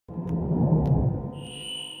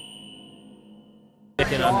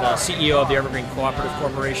McMicken. I'm the CEO of the Evergreen Cooperative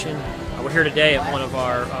Corporation. We're here today at one of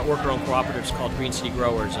our worker-owned cooperatives called Green City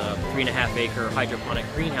Growers, a 3.5-acre hydroponic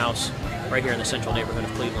greenhouse right here in the central neighborhood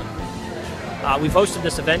of Cleveland. We've hosted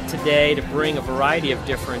this event today to bring a variety of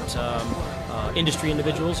different industry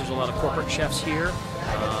individuals. There's a lot of corporate chefs here.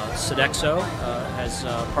 Sodexo has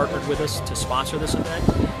partnered with us to sponsor this event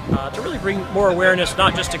to really bring more awareness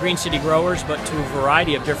not just to Green City Growers but to a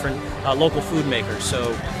variety of different local food makers.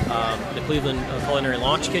 So the Cleveland Culinary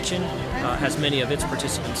Launch Kitchen has many of its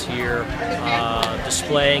participants here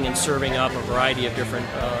displaying and serving up a variety of different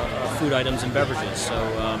food items and beverages. So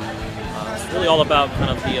it's really all about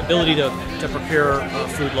kind of the ability to procure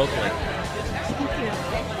food locally.